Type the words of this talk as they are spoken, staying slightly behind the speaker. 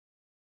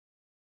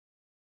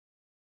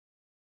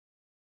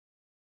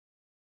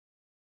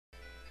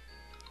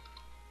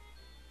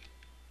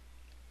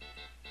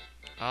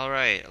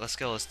Alright, let's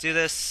go. Let's do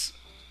this.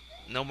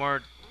 No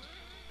more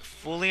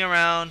fooling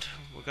around.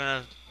 We're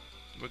gonna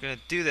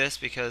do this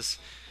because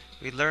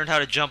we learned how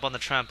to jump on the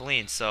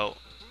trampoline, so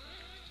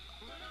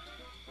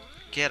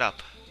get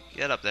up.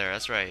 Get up there,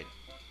 that's right.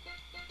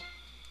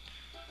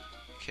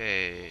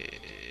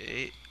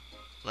 Okay.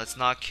 Let's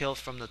not kill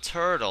from the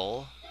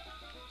turtle.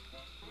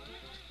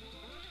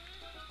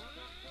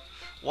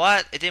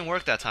 What? It didn't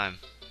work that time.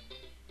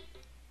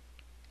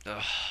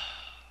 Ugh.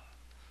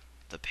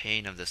 The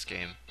pain of this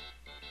game.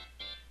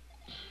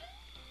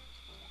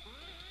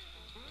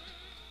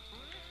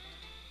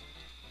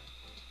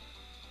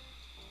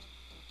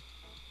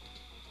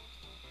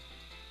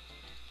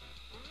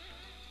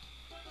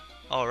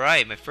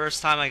 Alright, my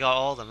first time I got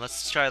all of them.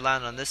 Let's try to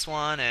land on this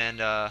one and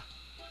wow,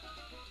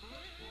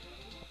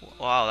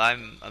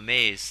 I'm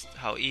amazed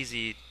how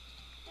easy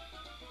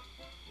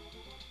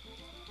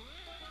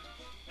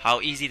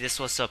this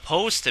was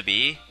supposed to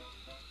be.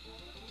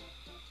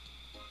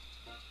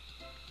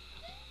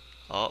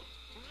 Oh,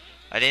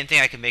 I didn't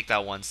think I could make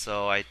that one,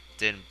 so I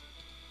didn't,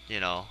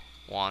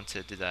 want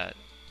to do that.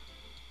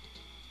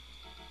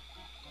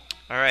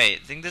 Alright,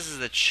 I think this is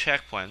the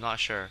checkpoint, I'm not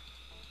sure.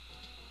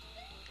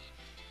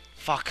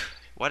 Fuck,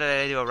 why did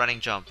I do a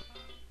running jump?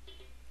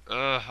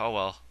 Ugh, oh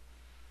well.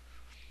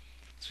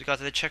 So we got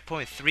to the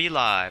checkpoint 3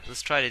 live.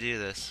 Let's try to do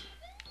this.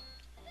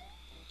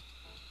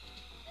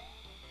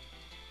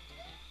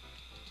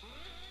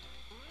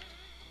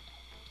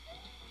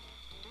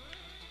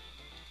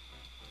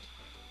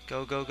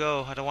 Go, go,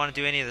 go. I don't want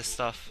to do any of this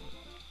stuff.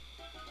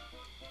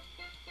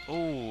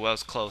 Ooh, that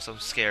was close. I'm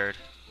scared.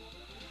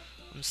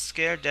 I'm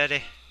scared,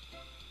 daddy.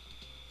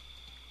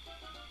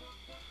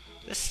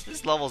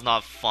 This level's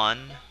not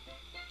fun.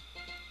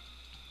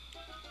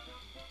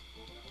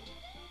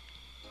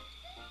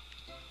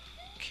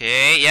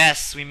 Okay,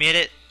 yes, we made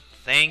it.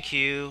 Thank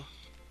you.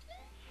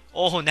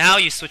 Oh, now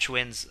you switch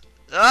wins.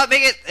 Ah,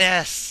 make it!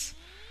 Yes!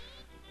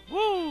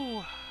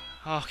 Woo!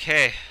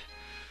 Okay.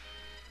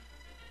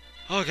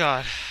 Oh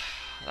god.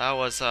 That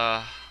was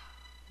a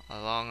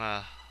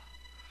long,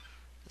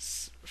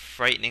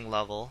 frightening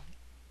level.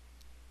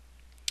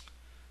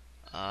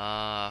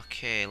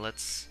 Okay,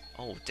 let's...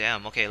 Oh,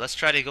 damn. Okay, let's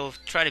try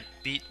to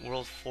beat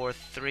World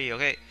 4-3.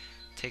 Okay,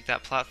 take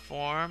that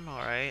platform.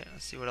 Alright,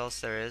 let's see what else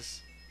there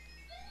is.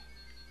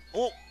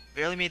 Oh,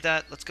 barely made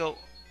that. Let's go.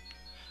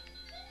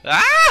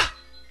 Ah!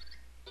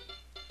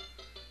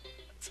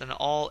 It's an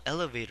all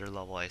elevator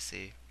level, I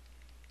see.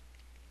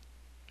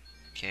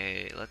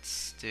 Okay,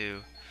 let's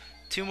do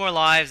 2 more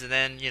lives and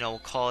then, we'll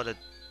call it a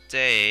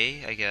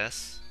day, I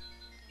guess.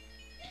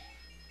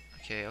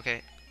 Okay,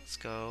 okay, let's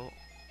go.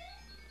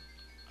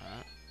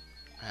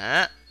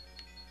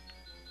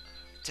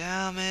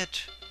 Damn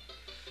it.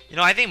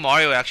 I think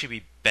Mario would actually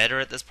be better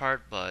at this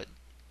part, but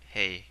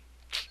hey,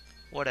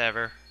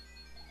 whatever.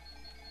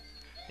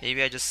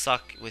 Maybe I just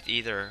suck with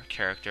either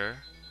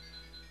character.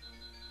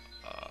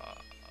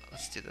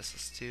 Let's do this,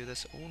 let's do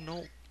this. Oh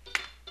no.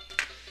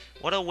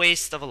 What a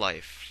waste of a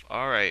life.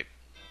 Alright.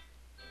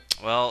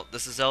 Well,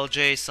 this is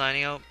LJ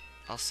signing out.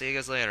 I'll see you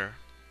guys later.